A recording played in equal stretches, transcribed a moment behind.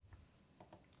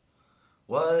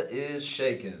What is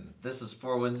shaking? This is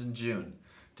 4 Wins in June.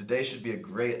 Today should be a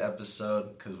great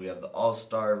episode because we have the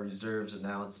All-Star reserves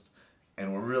announced,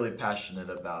 and we're really passionate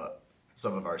about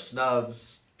some of our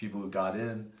snubs, people who got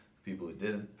in, people who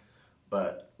didn't.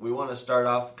 But we want to start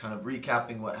off kind of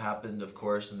recapping what happened, of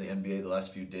course, in the NBA the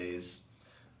last few days.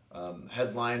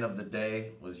 Headline of the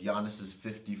day was Giannis's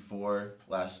 54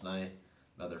 last night.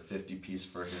 Another 50 piece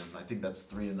for him. I think that's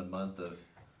 3 in the month of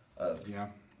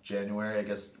January. I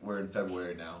guess we're in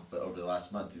February now, but over the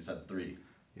last month he's had 3.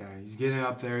 Yeah, he's getting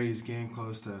up there. He's getting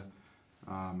close to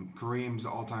Kareem's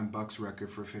all-time Bucks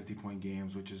record for 50-point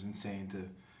games, which is insane to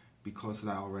be close to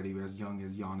that already. But as young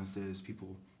as Giannis is,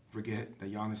 people forget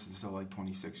that Giannis is still like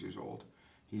 26 years old.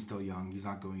 He's still young. He's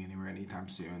not going anywhere anytime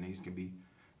soon. He's going to be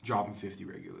dropping 50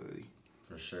 regularly.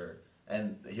 For sure.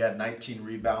 And he had 19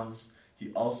 rebounds.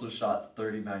 He also shot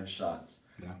 39 shots.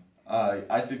 Yeah.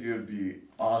 I think it would be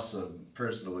awesome,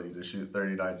 personally, to shoot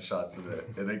 39 shots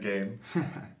in a game.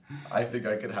 I think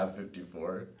I could have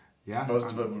 54. Yeah. Most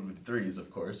of them would be threes, of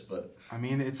course, but... I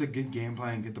mean, it's a good game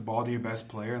plan. Get the ball to your best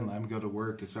player and let him go to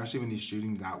work, especially when he's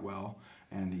shooting that well.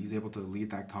 And he's able to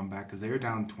lead that comeback because they were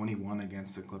down 21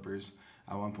 against the Clippers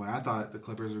at one point. I thought the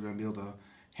Clippers were going to be able to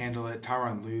handle it.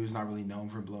 Tyronn Lue's not really known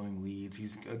for blowing leads.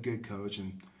 He's a good coach,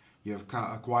 and you have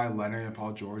Kawhi Leonard and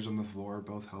Paul George on the floor,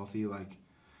 both healthy. Like,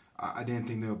 I didn't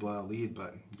think they would blow a lead,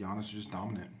 but Giannis was just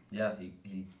dominant. Yeah,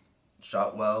 he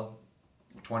shot well,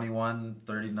 21,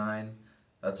 39.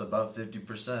 That's above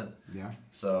 50%. Yeah.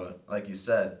 So, like you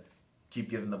said,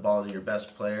 keep giving the ball to your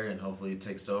best player, and hopefully he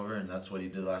takes over, and that's what he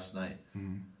did last night.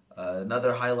 Mm-hmm.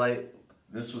 Another highlight,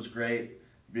 this was great,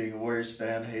 being a Warriors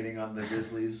fan, hating on the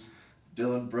Grizzlies.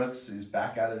 Dylan Brooks, he's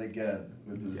back at it again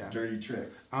with his dirty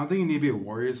tricks. I don't think you need to be a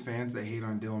Warriors fan to hate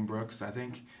on Dylan Brooks. I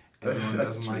think everyone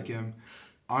doesn't like him.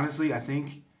 Honestly, I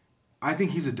think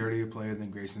he's a dirtier player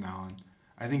than Grayson Allen.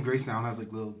 I think Grayson Allen has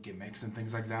like little gimmicks and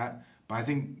things like that, but I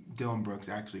think Dylan Brooks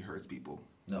actually hurts people.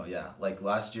 No, yeah. Like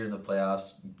last year in the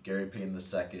playoffs, Gary Payton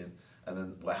II, and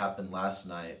then what happened last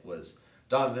night was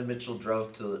Donovan Mitchell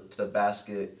drove to the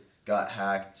basket, got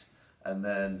hacked, and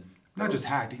then... Not just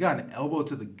hacked, he got an elbow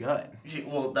to the gut.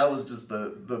 Well, that was just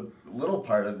the little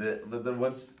part of it, but then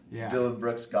once Dylan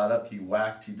Brooks got up, he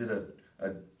whacked. He did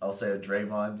I'll say a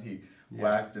Draymond. He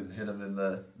whacked and hit him in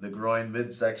the groin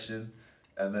midsection,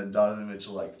 and then Donovan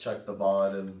Mitchell like chucked the ball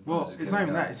at him. Well, it's not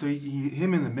even that. So he hit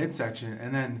him in the midsection,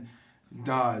 and then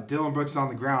Dylan Brooks is on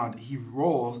the ground. He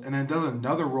rolls and then does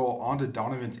another roll onto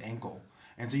Donovan's ankle.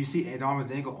 And so you see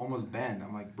Donovan's ankle almost bend.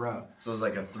 I'm like, bruh. So it was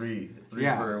like a three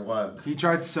for 1. He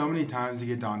tried so many times to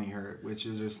get Donnie hurt, which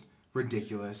is just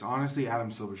ridiculous. Honestly, Adam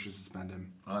Silver should suspend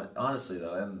him. Honestly,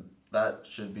 though, and that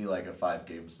should be like a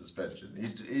 5-game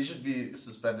suspension. He should be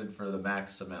suspended for the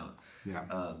max amount.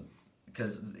 Yeah.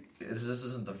 Because this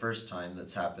isn't the first time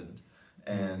that's happened.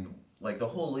 And, like, the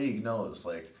whole league knows.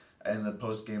 Like, in the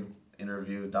post-game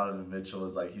interview, Donovan Mitchell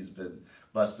is like, he's been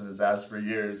busting his ass for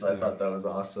years. I thought that was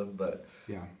awesome, but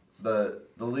the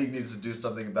league needs to do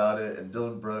something about it. And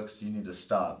Dylan Brooks, you need to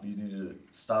stop. You need to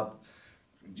stop.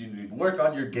 You need to work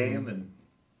on your game and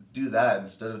do that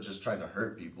instead of just trying to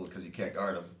hurt people because you can't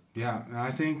guard them. Yeah, and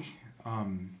I think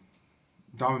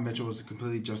Donovan Mitchell was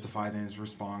completely justified in his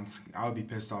response. I would be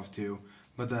pissed off too.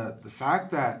 But the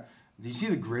fact that, do you see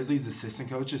the Grizzlies assistant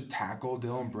coach just tackle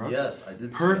Dylan Brooks? Yes, I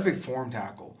did see Perfect that. form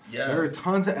tackle. Yeah. There are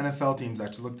tons of NFL teams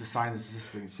that should look to sign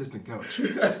this assistant coach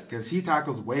because he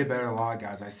tackles way better than a lot of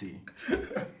guys I see.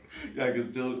 Yeah, because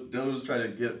Dylan was trying to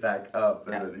get back up,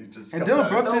 and then he just and comes Dylan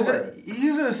out Brooks of nowhere.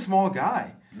 isn't a small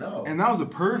guy. No. And that was a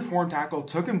perfect form tackle.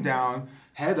 Took him down,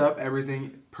 head up,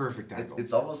 everything. Perfect tackle.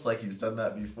 It's almost like he's done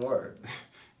that before.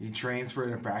 He trains for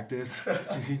it in practice.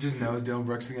 He just knows Dylan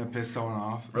Brooks is going to piss someone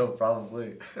off. Bro,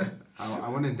 probably. I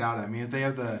wouldn't doubt it. I mean, if they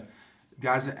have the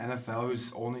guys in NFL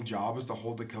whose only job is to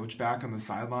hold the coach back on the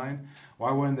sideline,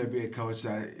 why wouldn't there be a coach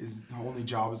that his only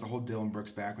job is to hold Dylan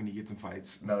Brooks back when he gets in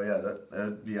fights? No, yeah, that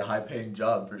would be a high-paying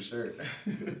job for sure.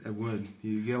 It would.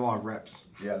 You get a lot of reps.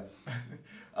 Yeah.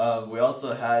 We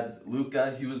also had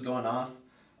Luka. He was going off.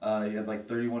 He had like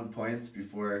 31 points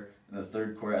before in the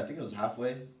third quarter. I think it was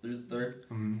halfway through the third.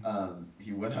 Mm-hmm.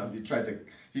 He went out. He tried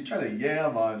to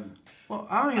yam on. Well,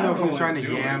 I don't even know if he was trying to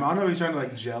yam. I don't know if he was trying to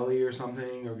like jelly or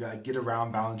something or like get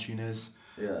around Valanciunas.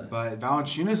 Yeah. But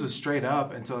Valanciunas was straight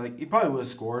up, and so like he probably would have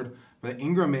scored. But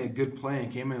Ingram made a good play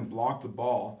and came in and blocked the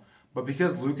ball. But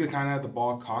because Luka kind of had the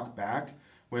ball cocked back,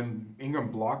 when Ingram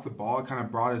blocked the ball, it kind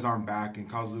of brought his arm back and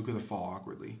caused Luka to fall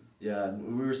awkwardly. Yeah,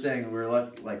 and we were saying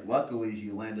luckily he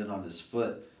landed on his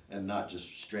foot and not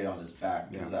just straight on his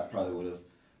back because that probably would have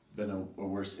been a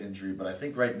worse injury. But I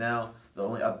think right now the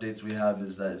only updates we have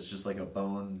is that it's just like a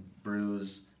bone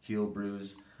bruise heel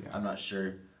bruise. Yeah. I'm not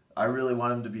sure. I really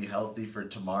want him to be healthy for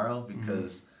tomorrow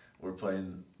because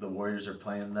the Warriors are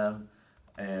playing them,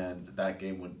 and that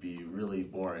game would be really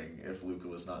boring if Luka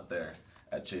was not there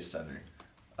at Chase Center.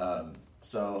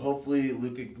 So hopefully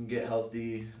Luka can get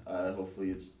healthy.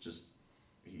 Hopefully it's just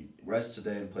he rests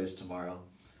today and plays tomorrow.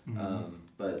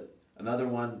 But another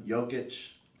one,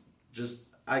 Jokic,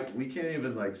 we can't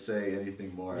even say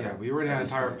anything more. Yeah, we already had an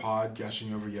entire pod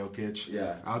gushing over Jokic.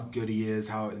 Yeah. How good he is,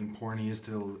 how important he is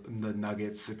to the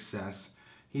Nuggets' success.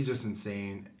 He's just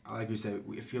insane. Like we said,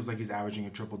 it feels like he's averaging a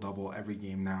triple-double every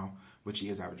game now, which he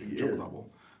is averaging a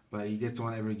triple-double. But he gets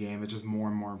one every game. It's just more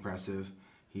and more impressive.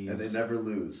 And they never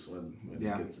lose when he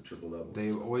gets a triple-double.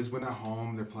 They always win at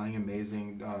home. They're playing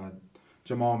amazing.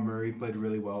 Jamal Murray played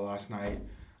really well last night.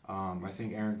 I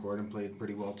think Aaron Gordon played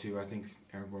pretty well too. I think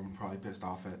Aaron Gordon probably pissed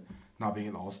off at not being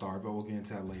an All-Star, but we'll get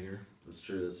into that later. That's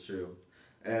true.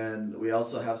 And we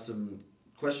also have some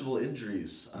questionable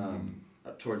injuries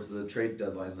towards the trade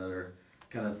deadline that are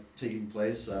kind of taking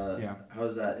place. How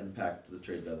does that impact the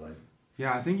trade deadline?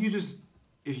 Yeah, I think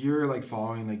if you're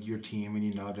following your team and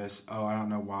you notice, I don't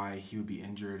know why he would be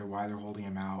injured or why they're holding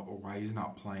him out or why he's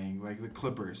not playing. Like the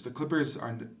Clippers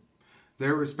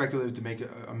they're speculative to make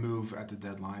a move at the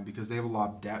deadline because they have a lot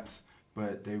of depth,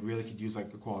 but they really could use a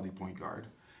quality point guard.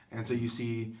 And so you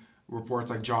see reports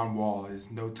like John Wall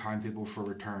is no timetable for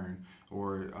return,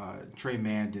 or Trey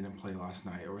Mann didn't play last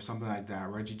night, or something like that.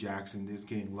 Reggie Jackson is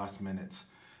getting less minutes.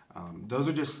 Those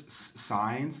are just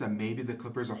signs that maybe the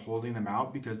Clippers are holding them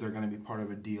out because they're going to be part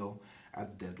of a deal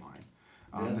at the deadline.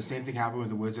 The same thing happened with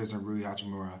the Wizards and Rui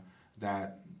Hachimura.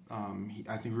 That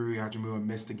I think Rui Hachimura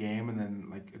missed a game, and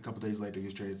then a couple days later he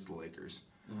was traded to the Lakers.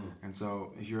 And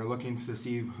so if you're looking to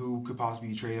see who could possibly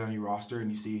be traded on your roster and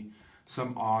you see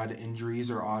some odd injuries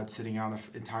or odd sitting out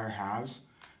of entire halves,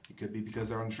 it could be because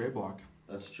they're on the trade block.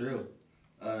 That's true.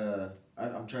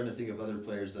 I'm trying to think of other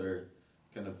players that are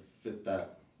kind of fit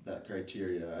that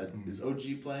criteria. Is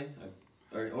OG playing?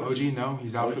 OG, no.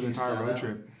 He's out for the entire road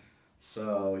trip.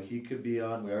 So he could be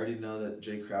on. We already know that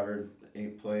Jay Crowder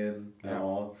ain't playing at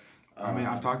all.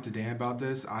 I've talked to Dan about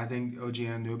this. I think OG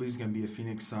Anunoby is going to be a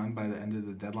Phoenix Sun by the end of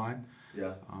the deadline.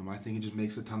 Yeah. I think it just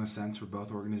makes a ton of sense for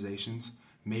both organizations.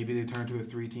 Maybe they turn to a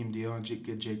 3-team deal and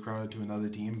get Jay Crowder to another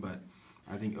team, but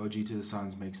I think OG to the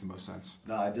Suns makes the most sense.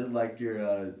 No, I did like your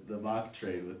the mock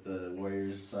trade with the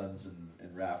Warriors, Suns,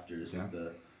 and Raptors. Yeah.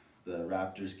 With the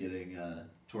Raptors getting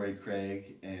Torrey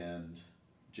Craig and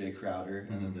Jay Crowder,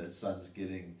 and then the Suns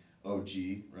getting OG,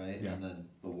 right? Yeah. And then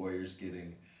the Warriors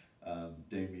getting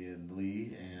Damian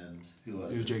Lee and who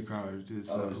was it? It was Jay Crowder. It was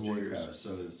Jay Warriors. Crowder.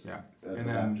 So it was, and the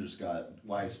then Raptors got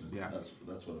Wiseman. Yeah.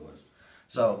 That's what it was.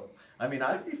 So, I'd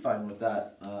be fine with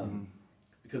that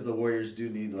because the Warriors do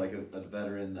need a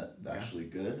veteran that's actually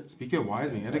good. Speaking of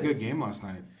Wiseman, he had a good game last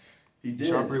night. He did.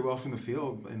 Shot pretty well from the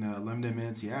field in the limited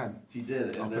minutes he had. He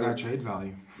did. And for that trade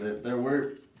value. There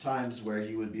were times where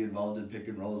he would be involved in pick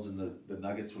and rolls and the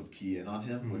Nuggets would key in on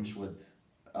him, which would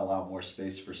allow more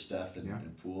space for Steph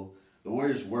and Poole. The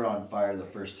Warriors were on fire the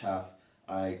first half.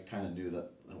 I kind of knew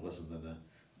that it wasn't going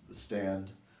to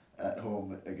stand at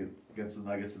home against the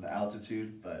Nuggets in the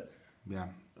altitude, but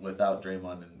without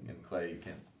Draymond and Clay, you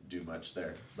can't do much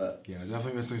there. But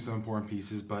definitely missing some important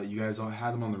pieces, but you guys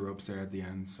had them on the ropes there at the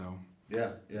end, so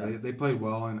they played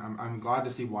well, and I'm glad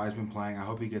to see Wiseman playing. I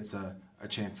hope he gets a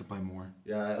chance to play more.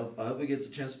 Yeah, I hope he gets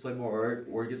a chance to play more,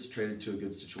 or gets traded to a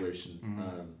good situation.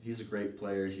 He's a great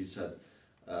player. He's had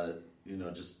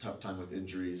just tough time with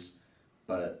injuries,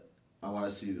 but I want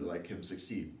to see him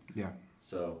succeed. Yeah.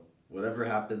 So whatever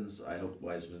happens, I hope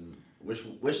Wiseman wish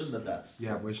him the best.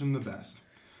 Yeah, wish him the best.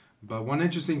 But one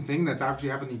interesting thing that's actually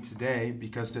happening today,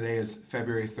 because today is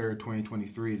February 3rd,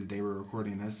 2023, the day we're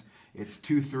recording this, it's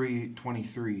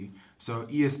 2/3/23. So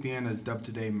ESPN has dubbed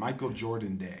today Michael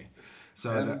Jordan Day.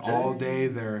 So that all day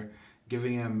they're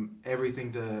giving him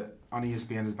everything on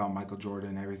ESPN is about Michael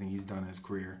Jordan, everything he's done in his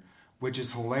career, which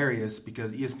is hilarious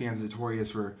because ESPN is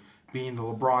notorious for being the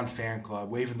LeBron fan club,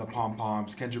 waving the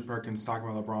pom-poms, Kendrick Perkins talking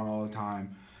about LeBron all the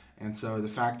time. And so the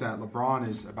fact that LeBron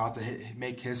is about to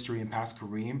make history and pass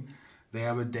Kareem, they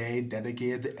have a day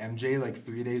dedicated to MJ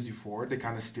 3 days before to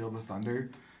kind of steal the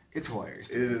thunder. It's hilarious.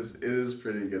 It is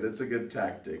pretty good. It's a good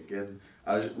tactic. And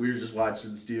we were just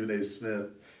watching Stephen A. Smith,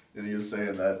 and he was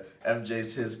saying that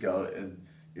MJ's his GOAT, and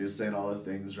he was saying all the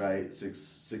things, right?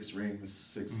 Six rings,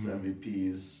 6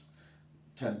 MVPs,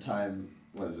 10-time,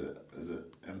 what is it?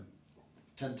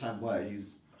 10-time what?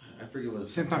 I forget what it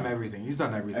was. 10-time everything. He's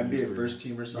done everything. NBA first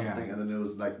team or something, and then it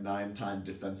was 9-time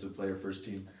defensive player first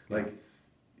team.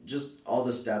 Just all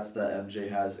the stats that MJ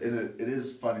has. And it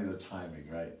is funny, the timing,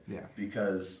 right? Yeah.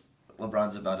 Because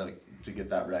LeBron's about to to get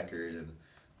that record and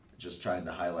just trying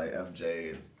to highlight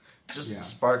MJ and just Yeah.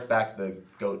 spark back the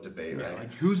GOAT debate, Yeah, right?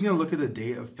 like who's gonna look at the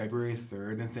date of February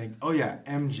 3rd and think, oh yeah,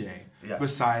 MJ. Yeah.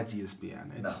 Besides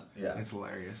ESPN, it's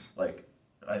hilarious. Like,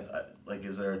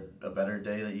 is there a better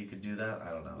day that you could do that? I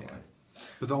don't know. Yeah. Like,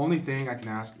 But the only thing I can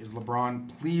ask is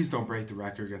LeBron, please don't break the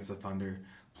record against the Thunder.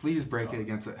 Please break it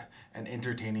against an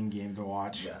entertaining game to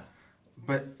watch. yeah.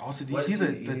 But also, do you What see is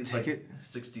the he needs, ticket? Like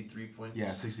 63 points.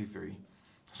 Yeah, 63.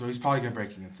 So he's probably gonna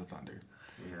break against the Thunder.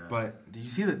 Yeah. But did you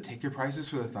see the ticket prices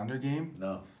for the Thunder game?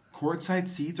 No. Courtside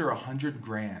seats are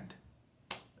 $100,000.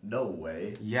 No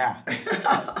way. Yeah,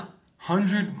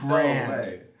 $100,000 No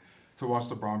way. to watch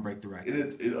LeBron break the record. And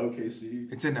it's in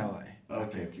OKC. It's in LA.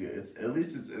 Okay, good. At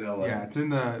least it's in LA. Yeah, it's in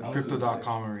the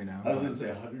Crypto.com arena. I was gonna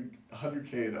say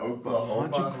 100K in Oklahoma.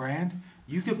 $100,000?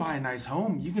 You could buy a nice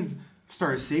home. You can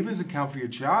start a savings account for your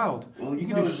child. Well, you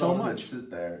can do so much. Sit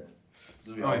there. It's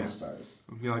gonna be Oh, yeah. All-Stars.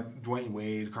 It'll be like Dwayne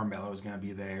Wade, Carmelo's gonna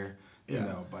be there. You Yeah.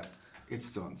 know, but it's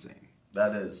still insane.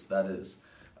 That is.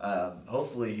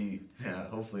 Hopefully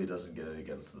he doesn't get it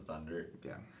against the Thunder.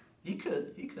 Yeah. He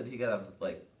could. He could have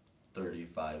like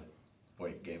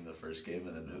 35-point game the first game,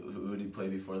 and then who would he play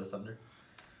before the Thunder?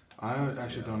 I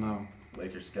actually don't know.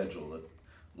 Lakers schedule. Let's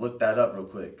look that up real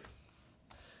quick.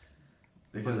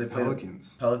 Because But they play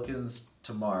Pelicans. Pelicans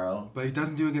tomorrow. But he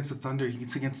doesn't do it against the Thunder. He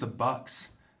gets against the Bucks.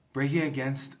 Breaking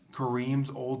against Kareem's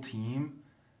old team.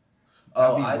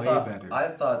 That'd be way better. I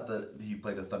thought that he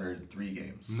played the Thunder in 3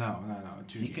 games. No.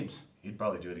 2 games. He'd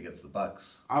probably do it against the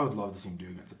Bucks. I would love to see him do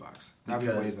it against the Bucks. That'd be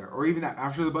way Because- better. Or even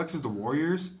after the Bucks is the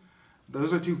Warriors.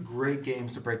 Those are 2 great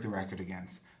games to break the record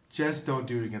against. Just don't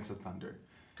do it against the Thunder.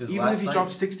 Even if he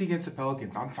drops 60 against the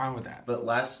Pelicans, I'm fine with that. But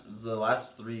the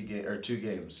last 2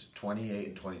 games, 28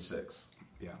 and 26.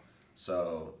 Yeah.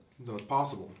 So it's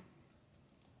possible.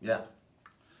 yeah.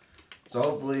 So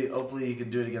hopefully he can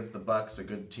do it against the Bucks, a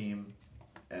good team,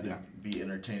 and Yeah. be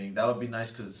entertaining. That would be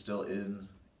nice because it's still in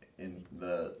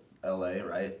the LA,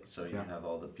 right? So you Yeah. have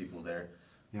all the people there.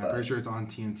 Yeah, I'm pretty sure it's on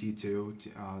TNT too.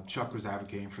 Chuck was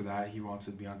advocating for that. He wants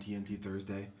it to be on TNT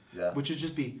Thursday. Yeah. Which would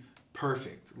just be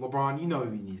perfect. LeBron, you know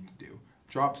what you need to do.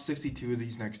 Drop 62 of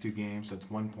these next 2 games, so it's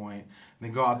 1 point. And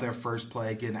then go out there first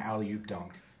play, get an alley-oop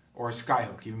dunk. Or a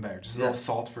skyhook, even better. Just a little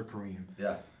salt for Kareem.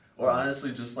 Yeah. Or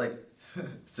honestly, just like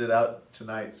sit out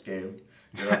tonight's game,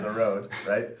 get on the road,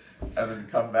 right? And then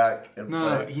come back and play.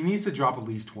 No, he needs to drop at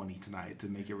least 20 tonight to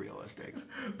make it realistic.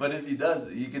 But if he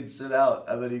does, you can sit out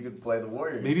and then he can play the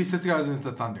Warriors. Maybe he sits out against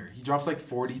the Thunder. He drops like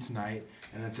 40 tonight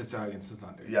and then sits out against the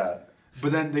Thunder. Yeah.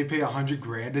 But then they pay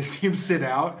 $100,000 to see him sit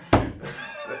out.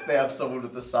 They have someone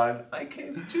with the sign, I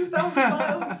came 2,000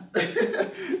 miles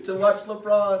to watch LeBron.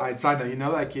 All right, side note, you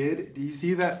know that kid? Do you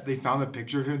see that they found a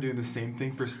picture of him doing the same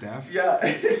thing for Steph? Yeah.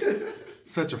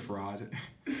 Such a fraud.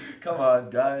 Come on,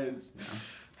 guys. Yeah.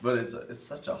 But it's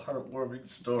such a heartwarming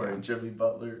story, Jimmy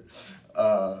Butler.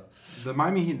 The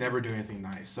Miami Heat never do anything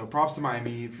nice. So props to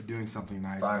Miami Heat for doing something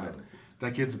nice. Finally. But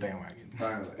that kid's a bandwagon.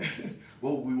 Finally.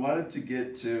 Well, we wanted to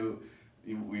get to,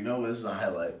 we know this is a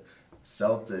highlight,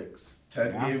 Celtics,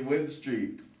 10-game win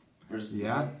streak versus the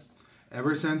Nets.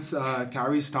 Ever since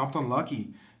Kyrie stomped on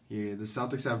Lucky, the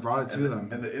Celtics have brought it to them.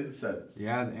 And the incense.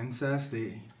 Yeah, the incest.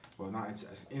 Not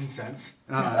incest. Incense.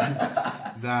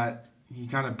 That he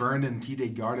kind of burned in T-Day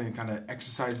Garden and kind of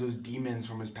exorcised those demons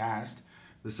from his past.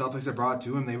 The Celtics have brought it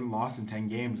to him. They haven't lost in 10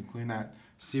 games, including that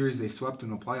series they swept in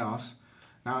the playoffs.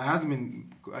 Now,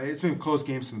 it's been close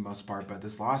games for the most part, but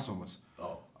this last one was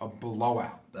a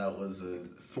blowout. That was a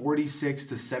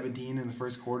 46-17 in the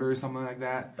first quarter or something like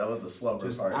that. That was a slumber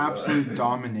Just party. absolute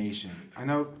domination. I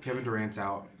know Kevin Durant's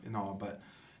out and all, but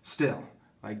still,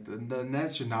 like the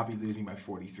Nets should not be losing by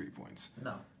 43 points.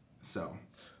 No. So,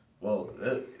 well,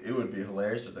 it would be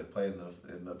hilarious if they play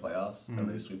in the playoffs and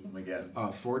they sweep them again.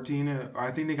 14.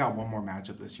 I think they got one more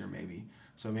matchup this year, maybe.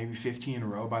 So maybe 15 in a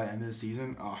row by the end of the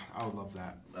season. Oh, I would love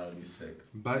that. That would be sick.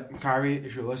 But Kyrie,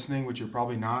 if you're listening, which you're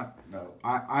probably not, no,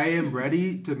 I am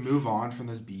ready to move on from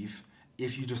this beef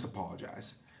if you just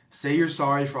apologize. Say you're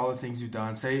sorry for all the things you've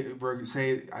done. Say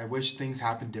I wish things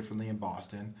happened differently in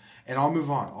Boston, and I'll move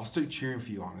on. I'll start cheering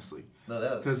for you, honestly.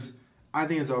 No, because I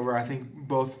think it's over. I think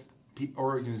both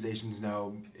organizations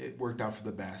know it worked out for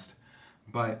the best,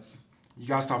 but you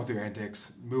gotta stop with your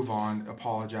antics. Move on.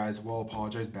 Apologize. We'll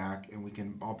apologize back, and we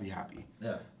can all be happy.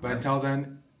 Yeah. But until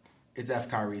then, it's F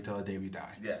Kyrie till the day we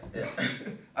die. Yeah.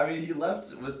 I mean, he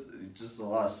left with just a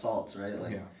lot of salt, right?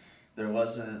 Like, there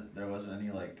wasn't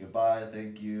any like goodbye,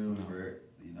 thank you for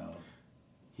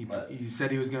He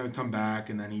said he was gonna come back,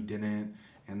 and then he didn't,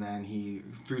 And then he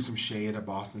threw some shade at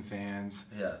Boston fans.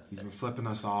 Yeah. He's been flipping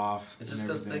us off. It's just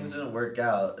because things didn't work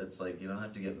out. It's like, you don't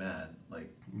have to get mad. Like,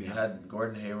 you Yeah. had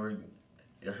Gordon Hayward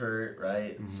hurt,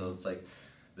 right? Mm-hmm. So it's like,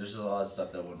 there's just a lot of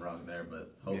stuff that went wrong there, but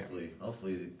hopefully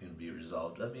it can be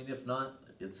resolved. I mean, if not,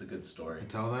 it's a good story.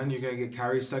 Until then, you're going to get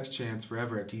Kyrie's sex chance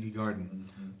forever at TD Garden.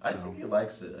 Mm-hmm. I think he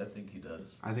likes it. I think he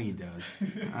does. I think he does.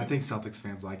 I think Celtics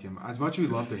fans like him. As much as we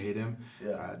love to hate him,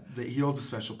 he holds a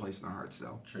special place in our hearts,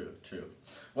 though. True.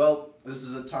 Well, this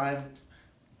is a time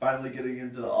finally getting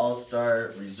into the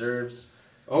All-Star reserves.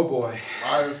 Oh, boy.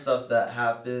 A lot of stuff that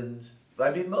happened.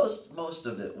 I mean, most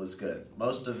of it was good.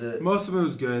 Most of it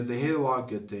was good. They hit a lot of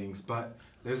good things, but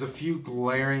there's a few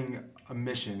glaring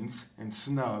omissions and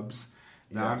snubs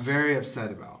that I'm very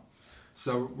upset about.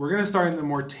 So we're going to start in the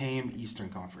more tame Eastern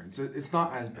Conference. It's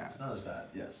not as bad. It's not as bad,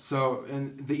 yes. So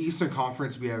in the Eastern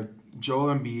Conference, we have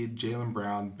Joel Embiid, Jaylen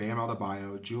Brown, Bam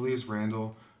Adebayo, Julius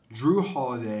Randle, Jrue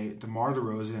Holiday, DeMar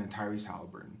DeRozan, and Tyrese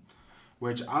Halliburton,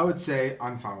 which I would say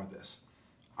I'm fine with this.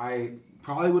 I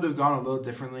probably would have gone a little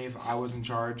differently if I was in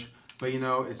charge, but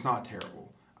it's not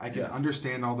terrible. I can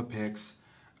understand all the picks.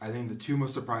 I think the two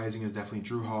most surprising is definitely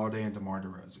Jrue Holiday and DeMar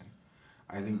DeRozan.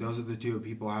 I think those are the two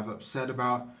people I have upset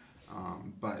about,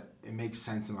 but it makes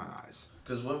sense in my eyes.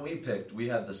 Because when we picked, we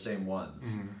had the same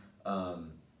ones,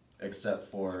 except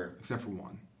for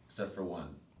one.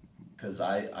 Because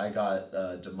I got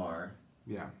DeMar.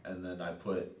 Yeah. And then I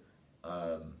put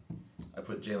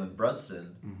Jalen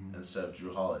Brunson instead of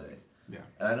Jrue Holiday. Yeah.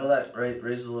 And I know that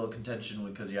raises a little contention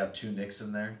because you have two Knicks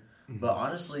in there. Mm-hmm. But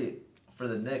honestly, for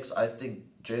the Knicks, I think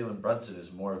Jalen Brunson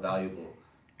is more valuable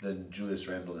than Julius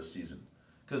Randle this season.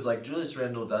 Because, Julius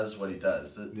Randle does what he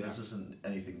does. This isn't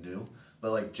anything new.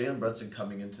 But, Jalen Brunson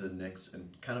coming into the Knicks and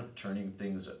kind of turning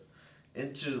things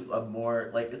into a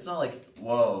more... it's not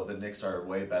whoa, the Knicks are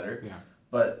way better. Yeah.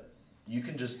 But you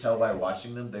can just tell by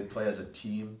watching them, they play as a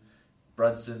team.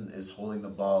 Brunson is holding the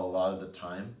ball a lot of the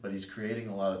time, but he's creating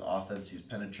a lot of offense. He's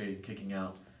penetrating, kicking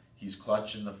out. He's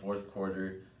clutch in the fourth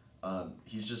quarter.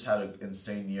 He's just had an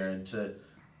insane year. And to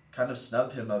kind of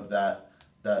snub him of that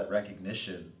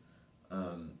recognition...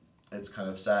 it's kind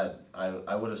of sad.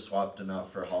 I would have swapped him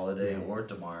out for Holiday or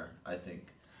DeMar, I think.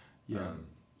 Yeah.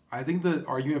 I think the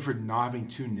argument for not having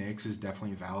two Knicks is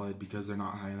definitely valid because they're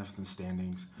not high enough in the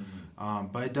standings. Mm-hmm.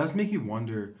 But it does make you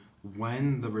wonder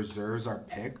when the reserves are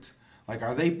picked.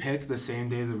 Are they picked the same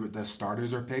day the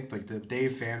starters are picked? The day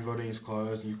fan voting is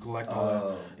closed and you collect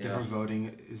all the different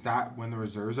voting. Is that when the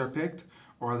reserves are picked?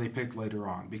 Or are they picked later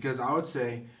on? Because I would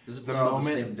say the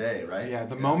same day, right? Yeah,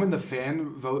 the moment the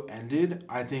fan vote ended,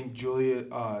 I think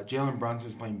Jalen Brunson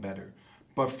was playing better.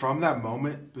 But from that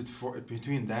moment,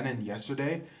 between then and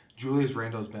yesterday, Julius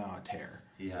Randle's been on a tear.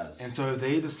 He has. And so if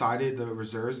they decided the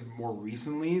reserves more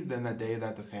recently than the day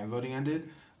that the fan voting ended,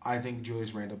 I think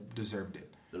Julius Randle deserved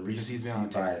it. The recency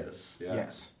bias. Yeah.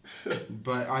 Yes.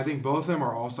 But I think both of them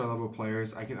are all-star level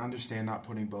players. I can understand not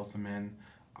putting both of them in.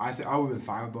 I would have been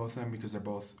fine with both of them because they're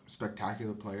both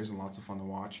spectacular players and lots of fun to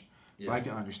watch. Yeah. But I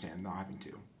can understand not having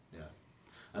two. Yeah.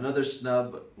 Another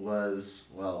snub was,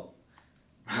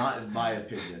 not in my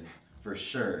opinion, for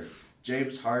sure.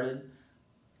 James Harden.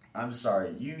 I'm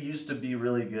sorry. You used to be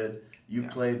really good. You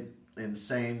played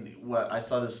insane. I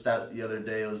saw this stat the other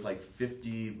day. It was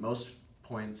 50 most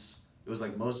points. It was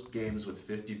most games with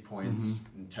 50 points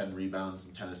and 10 rebounds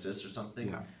and 10 assists or something.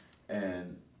 Yeah.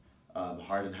 And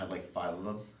Harden had 5 of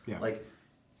them. Yeah.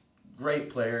 Great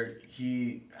player.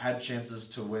 He had chances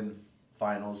to win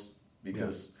finals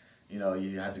because, you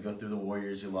had to go through the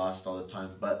Warriors who lost all the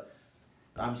time. But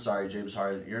I'm sorry, James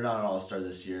Harden, you're not an all-star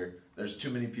this year. There's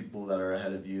too many people that are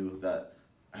ahead of you that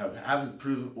haven't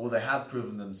proven, they have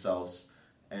proven themselves,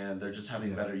 and they're just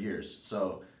having better years.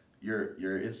 So your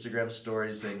Instagram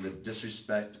story saying the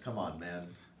disrespect, come on, man.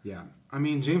 Yeah. I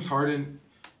mean, James Harden...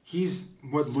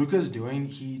 what Luka's doing,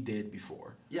 he did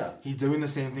before. Yeah. He's doing the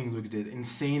same thing Luka did.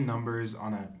 Insane numbers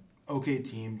on an okay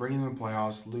team, bringing them to the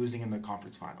playoffs, losing in the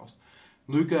conference finals.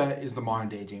 Luka is the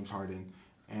modern-day James Harden,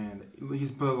 and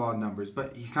he's put a lot of numbers.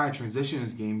 But he's kind of transitioned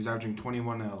his game. He's averaging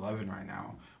 21 and 11 right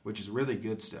now, which is really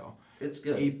good still. It's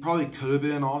good. He probably could have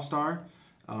been an all-star,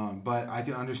 but I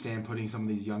can understand putting some of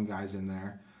these young guys in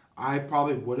there. I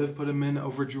probably would have put him in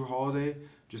over Jrue Holiday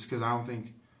just because I don't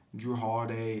think Jrue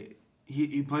Holiday...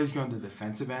 He plays on the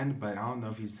defensive end, but I don't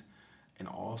know if he's an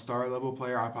all-star level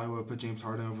player. I probably would have put James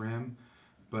Harden over him.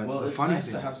 But it's nice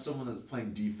to have someone that's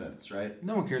playing defense, right?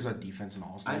 No one cares about defense in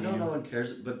all-star. I know no one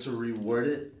cares, but to reward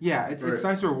it... Yeah, it's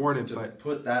nice to reward it, but...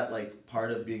 put that,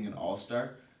 part of being an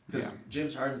all-star. Because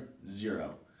James Harden,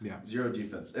 0. Yeah. 0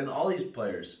 defense. And all these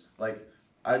players,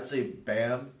 I'd say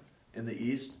Bam in the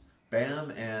East,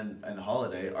 Bam and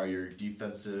Holiday are your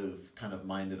defensive kind of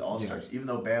minded all-stars. Even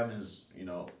though Bam has,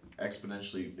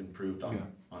 exponentially improved on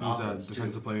offense. He's a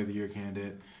defensive player of the year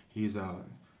candidate. He's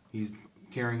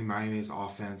carrying Miami's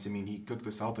offense. I mean, he cooked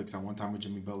the Celtics at one time with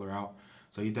Jimmy Butler out.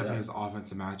 So he definitely has the offense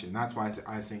to match it. And that's why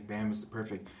I think Bam is the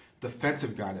perfect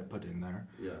defensive guy to put in there.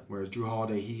 Yeah. Whereas Jrue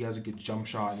Holiday, he has a good jump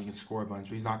shot and he can score a bunch,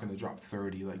 but he's not going to drop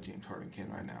 30 like James Harden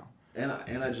can right now. And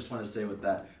I just want to say with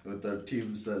the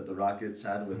teams that the Rockets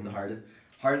had with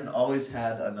Harden always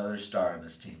had another star on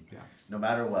his team. Yeah. No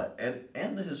matter what.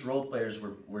 And his role players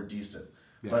were decent.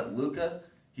 Yeah. But Luka,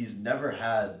 he's never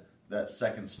had that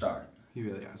second star. He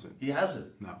really hasn't. He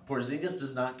hasn't. No. Porzingis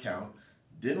does not count.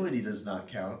 Dinwiddie does not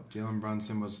count. Jalen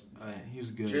Brunson was he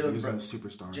was good. He was a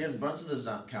superstar. Jalen Brunson does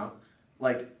not count.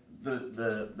 Like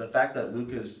the fact that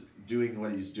Luka's doing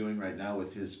what he's doing right now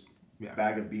with his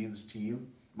bag of beans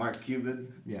team. Mark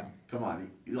Cuban, come on,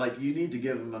 you need to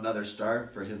give him another star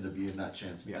for him to be in that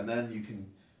chance, and then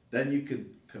you could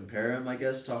compare him, I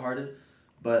guess, to Harden,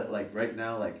 but right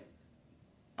now,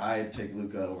 I'd take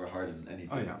Luka over Harden any day.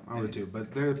 Oh yeah, I would too,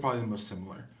 but they're probably the most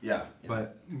similar. Yeah.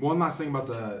 But one last thing about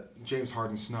the James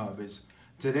Harden snub is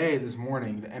this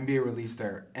morning, the NBA released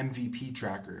their MVP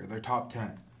tracker, their top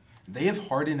 10. They have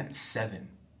Harden at 7.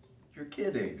 You're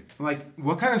kidding.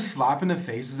 What kind of slap in the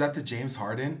face is that to James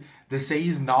Harden? They say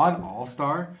he's not an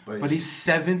all-star, but he's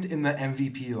 7th in the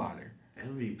MVP ladder.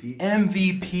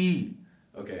 MVP.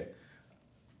 Okay.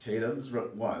 Tatum's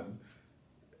 1.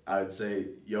 I'd say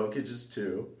Jokic is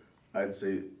 2. I'd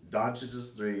say Doncic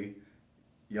is 3.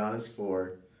 Giannis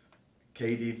 4.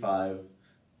 KD 5.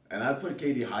 And I'd put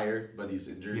KD higher, but he's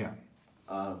injured. Yeah.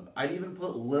 I'd even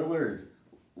put Lillard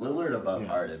above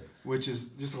Harden. Which is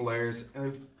just hilarious.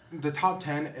 The top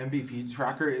 10 MVP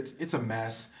tracker, it's a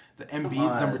mess. The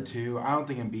Embiid's number 2. I don't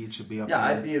think Embiid should be up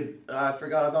there. I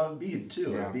forgot about Embiid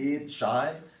too. Yeah. Embiid,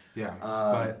 Shy. Yeah,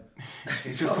 but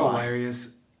it's just hilarious.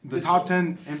 The top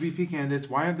 10 MVP candidates,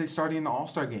 why aren't they starting in the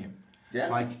All-Star game?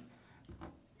 Yeah.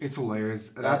 It's hilarious.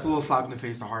 That's a little slap in the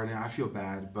face to Harden. I feel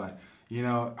bad, but,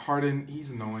 Harden, he's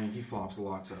annoying. He flops a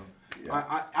lot, so...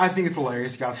 Yeah. I think it's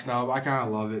hilarious. He got snubbed. I kind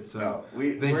of love it. So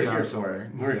we're here for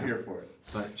it. We're here for it.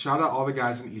 But shout out all the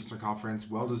guys in the Eastern Conference.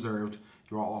 Well deserved.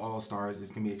 You're all stars. It's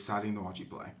going to be exciting to watch you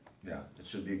play. Yeah, it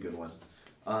should be a good one.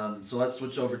 So let's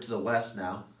switch over to the West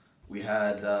now. We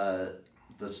had the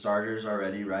starters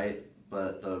already, right?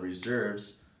 But the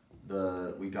reserves,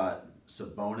 we got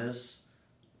Sabonis,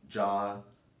 Ja,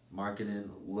 Markkanen,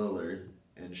 Lillard,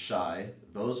 and Shai.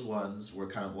 Those ones were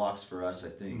kind of locks for us, I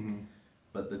think. Mm-hmm.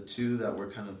 But the two that were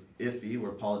kind of iffy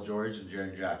were Paul George and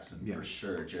Jaren Jackson. Yeah. For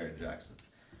sure, Jaren Jackson.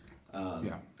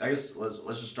 I guess let's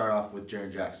just start off with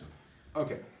Jaren Jackson.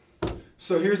 Okay.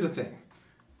 So here's the thing.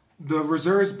 The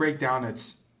reserves break down,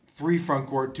 it's 3 front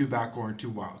court, 2 back court, and 2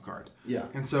 wild card. Yeah.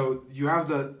 And so you have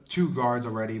the 2 guards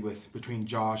already between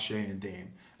Josh, Shea, and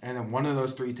Dame. And then one of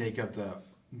those 3 take up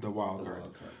the wild card.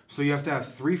 So you have to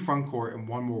have 3 front court and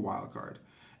 1 more wild card.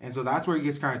 And so that's where it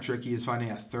gets kind of tricky, is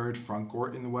finding a 3rd front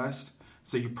court in the West.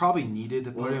 So you probably needed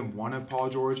to put in one of Paul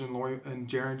George and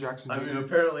Jaren Jackson Jr. I mean,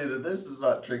 apparently this is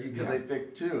not tricky because they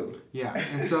picked 2. Yeah,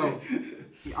 and so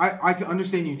I can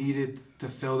understand you needed to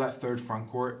fill that 3rd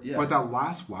front court, but that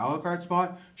last wild card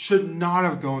spot should not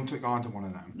have gone to one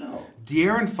of them. No.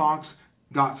 De'Aaron Fox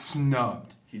got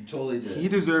snubbed. He totally did. He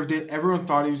deserved it. Everyone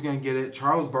thought he was going to get it.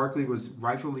 Charles Barkley was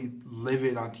rightfully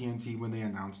livid on TNT when they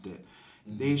announced it.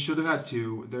 Mm-hmm. They should have had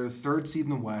 2. They're 3rd seed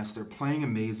in the West. They're playing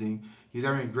amazing. He's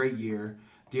having a great year.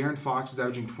 De'Aaron Fox is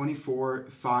averaging 24,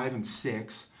 5, and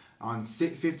 6 on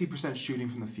 50% shooting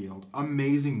from the field.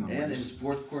 Amazing numbers. And his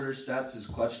fourth quarter stats, his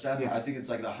clutch stats, I think it's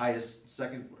the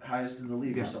second highest in the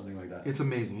league or something like that. It's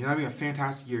amazing. He's having a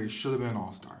fantastic year. He should have been an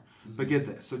all-star. Mm-hmm. But get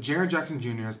this. So Jaren Jackson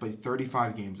Jr. has played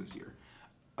 35 games this year.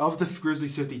 Of the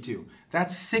Grizzlies' 52,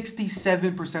 that's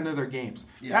 67% of their games.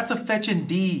 Yeah. That's a fetching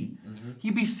D. Mm-hmm.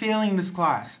 He'd be failing this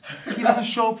class. He doesn't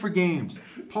show up for games.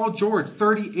 Paul George,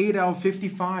 38 out of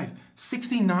 55.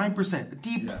 69%,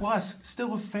 D plus,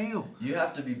 still a fail. You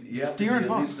have to be at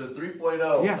least a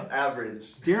 3.0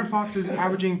 average. De'Aaron Fox is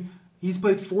averaging, he's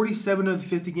played 47 of the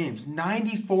 50 games,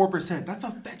 94%. That's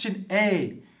a fetching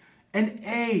A. An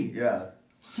A. Yeah.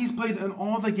 He's played in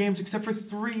all the games except for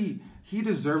 3. He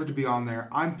deserved to be on there.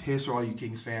 I'm pissed for all you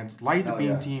Kings fans. Light the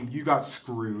beam team, you got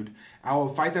screwed. I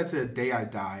will fight that to the day I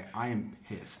die. I am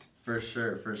pissed. For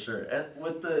sure. And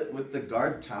with the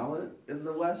guard talent in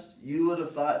the West, you would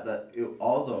have thought that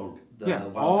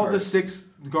all the 6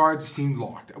 guards seemed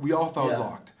locked. We all thought it was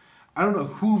locked. I don't know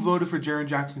who voted for Jaren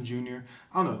Jackson Jr.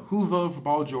 I don't know who voted for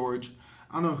Paul George.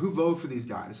 I don't know who voted for these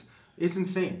guys. It's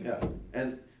insane. Yeah,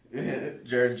 and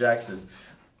Jaren Jackson,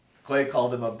 Clay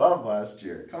called him a bum last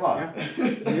year. Come on. Yeah,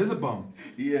 he is a bum.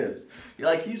 He is.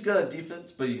 He's good at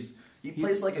defense, but he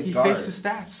plays like a he guard. He fakes his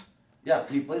stats. Yeah,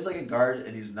 he plays like a guard,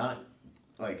 and he's not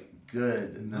like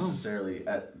good necessarily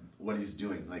at what he's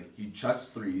doing. Like he chucks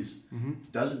threes,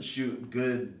 doesn't shoot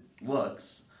good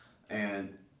looks,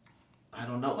 and I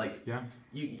don't know. Like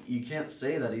you can't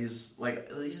say that he's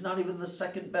not even the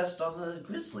second best on the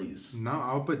Grizzlies. No,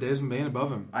 I'll put Desmond Bane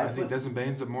above him. I think Desmond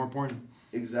Bane's more important.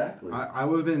 Exactly. I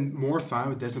would have been more fine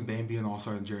with Desmond Bane being an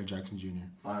All-Star than Jaren Jackson Jr.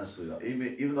 Honestly, though,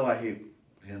 even though I hate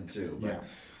him too. But. Yeah,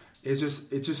 it's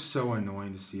just so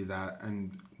annoying to see that,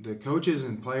 and the coaches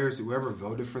and players, whoever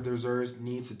voted for the reserves,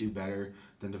 needs to do better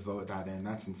than to vote that in.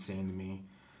 That's insane to me.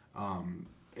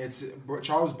 It's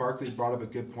Charles Barkley brought up a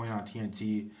good point on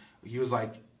TNT. He was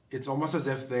like, it's almost as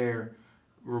if they're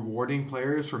rewarding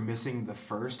players for missing the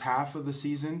first half of the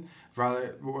season,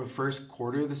 rather first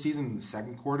quarter of the season than the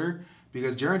second quarter.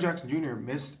 Because Jaren Jackson Jr.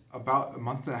 missed about a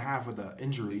month and a half with an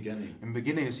injury in the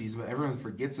beginning of the season, but everyone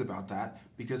forgets about that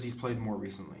because he's played more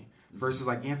recently. Versus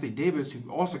like Anthony Davis,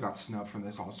 who also got snubbed from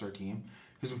this All-Star team,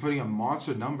 who's been putting up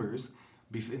monster numbers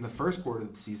in the first quarter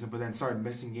of the season, but then started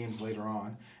missing games later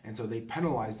on, and so they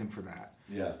penalized him for that.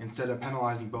 Yeah. Instead of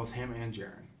penalizing both him and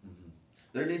Jaren.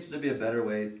 There needs to be a better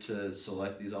way to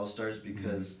select these All-Stars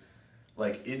because,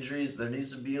 like injuries, there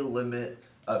needs to be a limit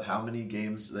of how many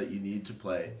games that you need to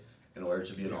play in order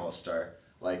to be an All-Star.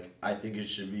 Like, I think it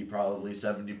should be probably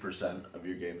 70% of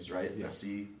your games, right? Yeah. The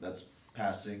C, that's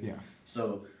passing. Yeah.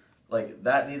 So, like,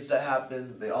 that needs to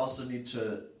happen. They also need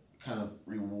to kind of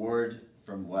reward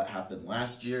from what happened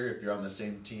last year. If you're on the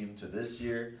same team to this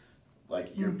year,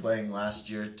 like you're playing last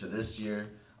year to this year,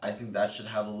 I think that should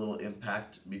have a little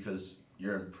impact because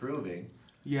you're improving.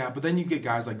 Yeah, but then you get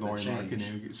guys like Lauri Markkanen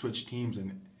who switched teams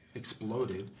and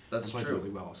exploded. That's and true. Really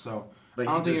well. So but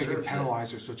I don't think it can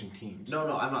penalize for switching teams. No,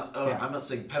 I'm not. I'm not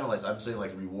saying penalize. I'm saying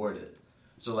like reward it.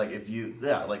 So like if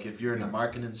you're in a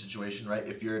Markkanen situation, right?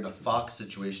 If you're in a Fox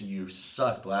situation, you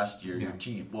sucked last year. Your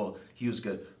team, well, he was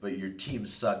good, but your team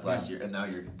sucked last year, and now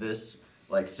you're this.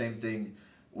 Like same thing,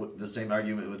 the same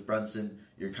argument with Brunson.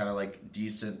 You're kind of like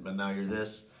decent, but now you're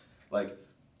this. Like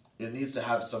it needs to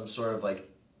have some sort of like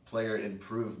player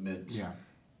improvement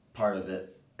part of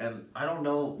it. And I don't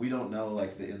know, we don't know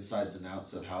like the insides and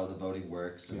outs of how the voting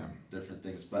works and different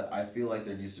things, but I feel like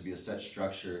there needs to be a set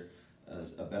structure,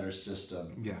 a better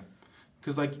system. Yeah.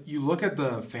 Because like you look at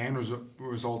the fan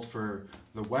results for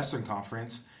the Western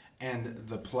Conference and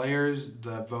the players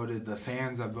that voted, the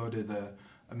fans that voted, the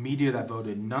media that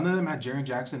voted, none of them had Jaren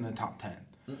Jackson in the top 10.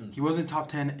 Mm-mm. He wasn't top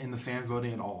 10 in the fan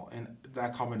voting at all in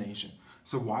that combination.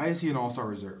 So why is he an All-Star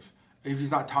reserve? If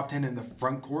he's not top 10 in the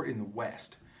front court in the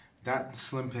West, that's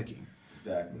slim picking.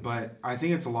 Exactly. But I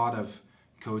think it's a lot of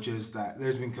coaches that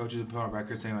there's been coaches that put on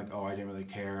record saying like, oh, I didn't really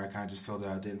care. I kind of just filled it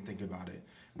out. Didn't think about it.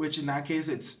 Which in that case,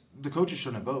 it's the coaches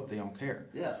shouldn't vote. They don't care.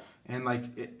 Yeah. And like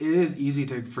it is easy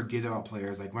to forget about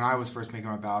players. Like when I was first making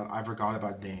my ballot, I forgot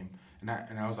about Dame,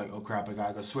 and I was like, oh crap, I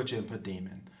gotta go switch it and put Dame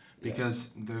in because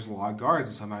there's a lot of guards,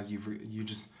 and sometimes you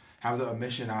just have the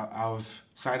omission out of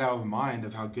sight, out of mind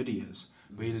of how good he is,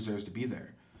 but he deserves to be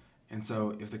there. And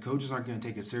so if the coaches aren't going to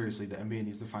take it seriously, the NBA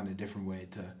needs to find a different way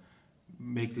to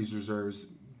make these reserves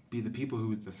be the people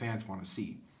who the fans want to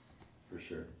see. For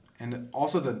sure. And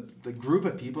also the group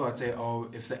of people that say, oh,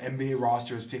 if the NBA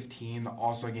roster is 15, the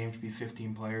All-Star game should be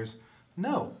 15 players.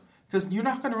 No, because you're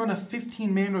not going to run a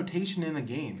 15-man rotation in a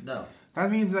game. No. That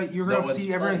means that you're going to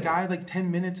see every guy like 10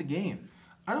 minutes a game.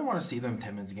 I don't want to see them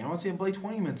 10 minutes a game. I want to see them play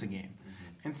 20 minutes a game.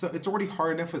 Mm-hmm. And so it's already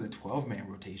hard enough with a 12-man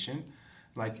rotation.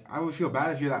 Like, I would feel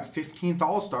bad if you're that 15th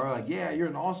All-Star. Like, yeah, you're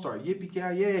an All-Star.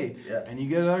 Yippee-ki-yay. Yeah. And you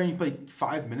get there and you play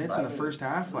 5 minutes in the first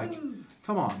half. Like,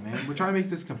 come on, man. We're trying to make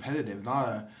this competitive,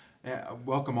 not a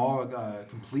welcome all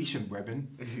completion weapon.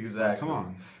 Exactly. Like, come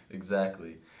on.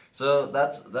 Exactly. So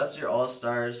that's your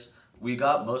All-Stars. We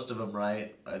got most of them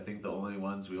right. I think we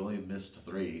only missed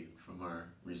 3 from our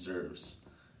reserves.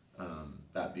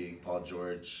 That being Paul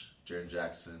George, Jaren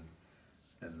Jackson,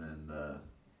 and then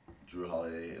Jrue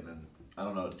Holiday, and then I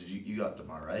don't know. Did you got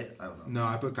DeMar right? I don't know. No,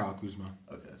 I put Kyle Kuzma.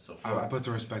 Okay, so 4. I put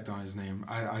some respect on his name.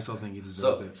 I still think he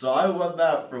deserves it. So I won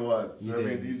that for once. You I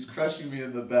did. mean, he's crushing me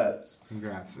in the bets.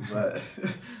 Congrats. But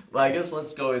well, I guess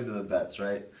let's go into the bets,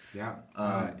 right? Yeah.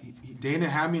 Dana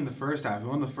had me in the first half. He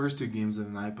won the first 2 games of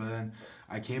the night, but then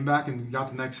I came back and got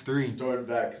the next 3. Stormed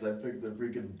back because I picked the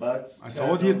freaking Bucks. I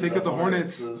told you to pick up the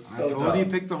Hornets. I told you to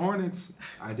pick the Hornets.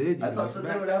 I did. I thought that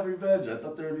they would have revenge. I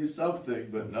thought there would be something,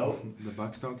 but no. The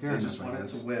Bucks don't care. They just wanted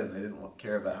to win. They didn't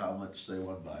care about how much they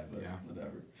won by, but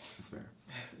whatever. That's fair.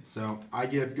 So I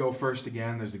go first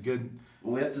again. There's a good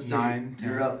we have to say 9, 10.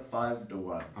 You're up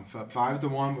 5-1. I'm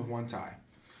 5-1 with 1 tie.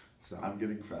 So I'm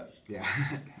getting crushed. yeah.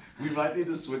 We might need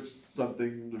to switch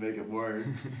something to make it more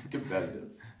competitive.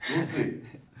 We'll see.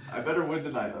 I better win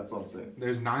tonight, that's all I'm saying.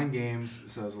 There's 9 games,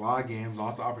 so there's a lot of games,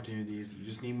 lots of opportunities. You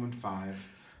just need to win 5.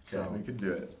 So Okay, we can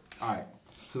do it. all right.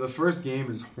 So the first game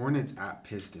is Hornets at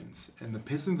Pistons, and the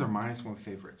Pistons are -1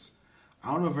 favorites.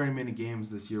 I don't know very many games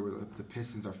this year where the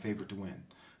Pistons are favored to win,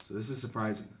 so this is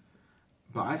surprising.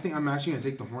 But I think I'm actually going to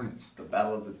take the Hornets. The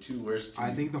battle of the 2 worst teams.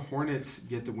 I think the Hornets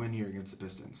get the win here against the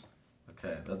Pistons.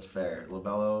 Okay, that's fair.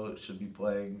 LaMelo should be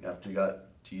playing after he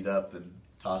got teed up and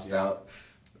tossed out.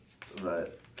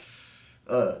 But,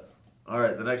 all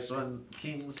right, the next one.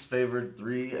 Kings favored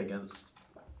 3 against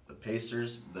the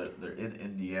Pacers. They're in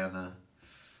Indiana.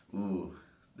 Ooh,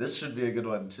 this should be a good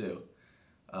one too.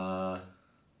 I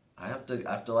have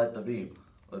to light the beam.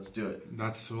 Let's do it.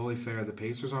 That's totally fair. The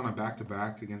Pacers on a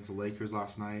back-to-back against the Lakers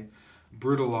last night.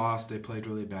 Brutal loss. They played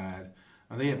really bad.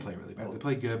 They didn't play really bad. They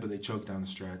played good, but they choked down the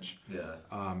stretch. Yeah.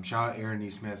 Shout out Aaron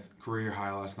Nesmith. Career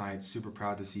high last night. Super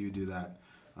proud to see you do that.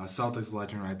 Celtics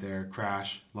legend right there.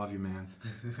 Crash. Love you, man.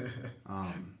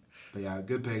 But yeah,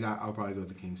 good pick. I'll probably go with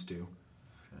the Kings too.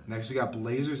 Okay. Next, we got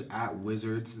Blazers at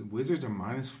Wizards. The Wizards are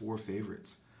 -4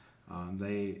 favorites.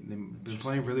 They've been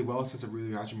playing really well since the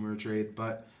Rui Hachimura trade,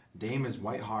 but Dame is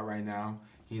white hot right now.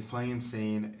 He's playing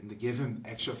insane. And to give him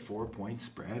extra 4-point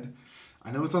spread,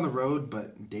 I know it's on the road,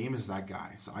 but Dame is that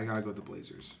guy. So I got to go with the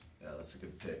Blazers. Yeah, that's a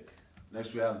good pick.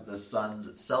 Next, we have the Suns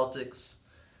at Celtics.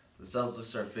 The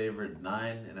Celtics are favored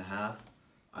 9.5.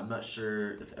 I'm not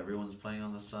sure if everyone's playing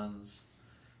on the Suns.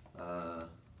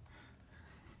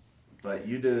 But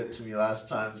you did it to me last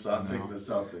time, so I'm picking the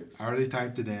Celtics. I already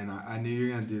typed it in. I knew you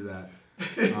were going to do that.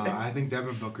 I think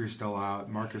Devin Booker's still out.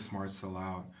 Marcus Smart's still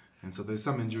out. And so there's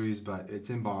some injuries, but it's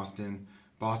in Boston.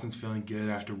 Boston's feeling good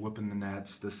after whooping the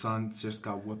Nets. The Suns just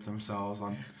got whooped themselves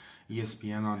on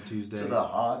ESPN on Tuesday. To the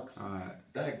Hawks?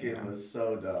 That game was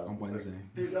so dumb. On Wednesday.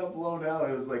 They got blown out.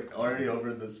 It was already over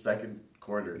in the second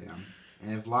quarter. Yeah.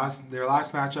 And if their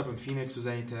last matchup in Phoenix was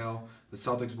any tale, the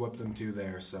Celtics whipped them too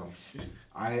there. So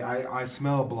I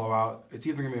smell a blowout. It's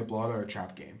either going to be a blowout or a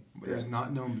trap game. But there's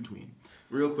not no in between.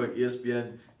 Real quick,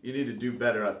 ESPN, you need to do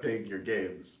better at picking your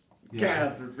games. You can't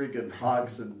have the freaking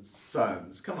Hawks and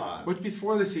Suns. Come on. Which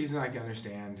before the season I can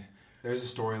understand. There's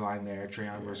a storyline there, Trae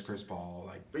Young versus Chris Paul.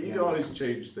 But you can always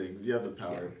change things. You have the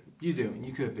power. Yeah, you do, and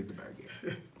you could have picked a better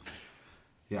game.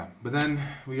 Yeah, but then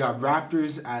we got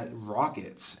Raptors at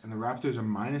Rockets, and the Raptors are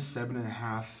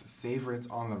 -7.5 favorites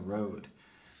on the road.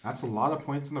 That's a lot of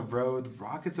points on the road. The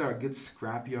Rockets are a good,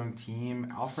 scrappy young team.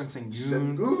 Alfred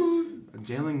Sengun,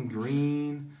 Jalen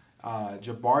Green,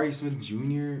 Jabari Smith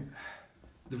Jr.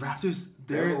 The Raptors,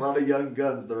 they have a lot of young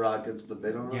guns, the Rockets, but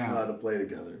they don't really know how to play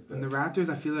together. But. And the Raptors,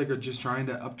 I feel like, are just trying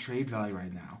to up trade value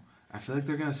right now. I feel like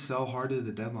they're going to sell hard to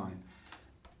the deadline.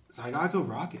 So I got to go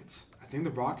Rockets. I think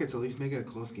the Rockets at least make it a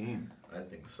close game. I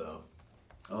think so.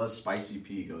 Unless Spicy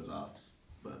P goes off.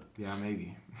 But yeah,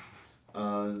 maybe.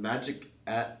 Magic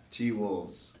at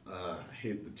T-Wolves. I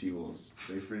hate the T-Wolves.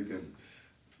 They freaking...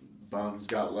 Bums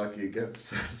got lucky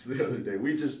against us the other day.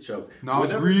 We just choked.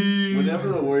 Whenever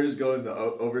the Warriors go into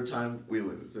overtime, we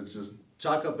lose. It's just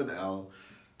chalk up an L.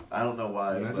 I don't know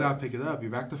why. You guys gotta pick it up.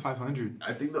 You're back to 500.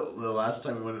 I think the last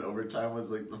time we went in overtime was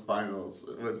the finals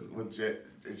with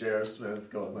J.R. Smith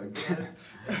going like that.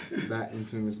 That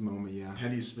infamous moment, yeah.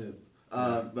 Penny Smith.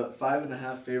 But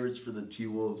 5.5 favorites for the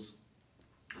T-Wolves.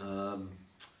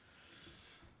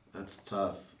 That's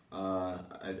tough.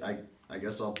 I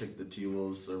guess I'll pick the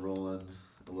T-Wolves. They're rolling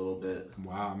a little bit.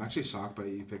 Wow, I'm actually shocked by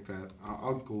you picked that.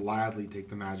 I'll gladly take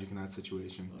the Magic in that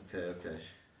situation. Okay.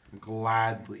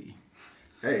 Gladly.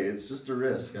 Hey, it's just a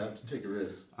risk. I have to take a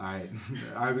risk. All right.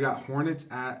 We got Hornets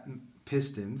at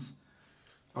Pistons.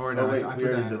 Wait, we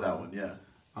already did that one, yeah.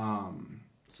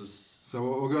 So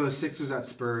we'll go to Sixers at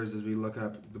Spurs as we look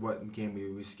up what game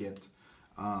we skipped.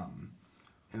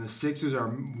 And the Sixers are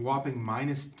whopping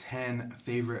 -10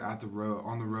 favorite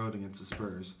on the road against the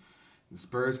Spurs. The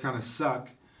Spurs kind of suck,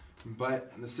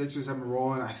 but the Sixers have been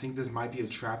rolling. I think this might be a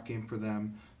trap game for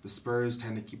them. The Spurs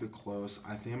tend to keep it close.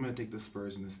 I think I'm going to take the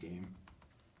Spurs in this game.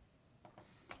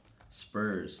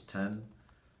 Spurs, 10?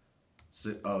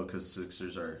 Because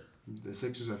Sixers are... The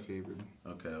Sixers are favored.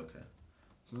 Okay.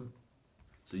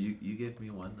 So you gave me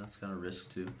one. That's kind of risk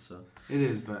too. So it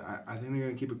is, but I think they're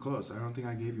going to keep it close. I don't think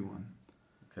I gave you one.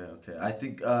 Okay. I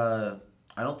think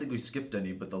I don't think we skipped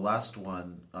any, but the last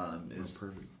one is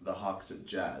the Hawks at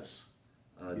Jazz.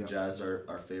 Yep. Jazz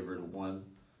are favored 1.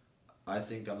 I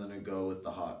think I'm gonna go with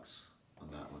the Hawks on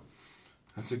that one.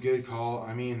 That's a good call.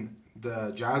 I mean,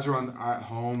 the Jazz are at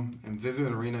home, and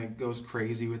Vivint Arena goes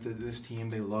crazy with this team.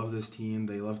 They love this team.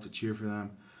 They love to cheer for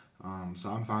them. So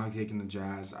I'm finally taking the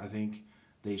Jazz. I think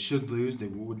they should lose. They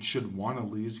should want to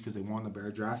lose because they won the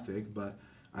Bear draft pick, but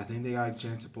I think they got a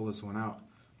chance to pull this one out.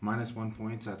 -1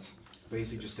 points, that's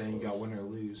basically just saying you got win or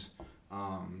lose.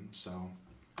 So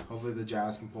hopefully the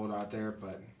Jazz can pull it out there,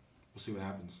 but we'll see what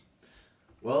happens.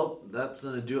 Well, that's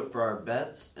going to do it for our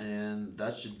bets, and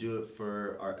that should do it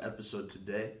for our episode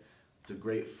today. It's a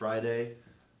great Friday.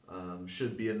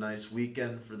 Should be a nice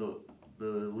weekend for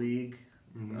the league.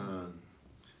 Mm-hmm.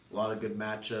 A lot of good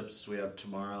matchups. We have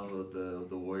tomorrow with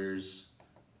the Warriors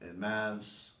and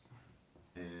Mavs.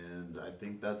 And I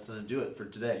think that's going to do it for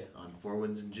today on 4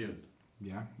 Wins in June.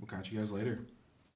 Yeah, we'll catch you guys later.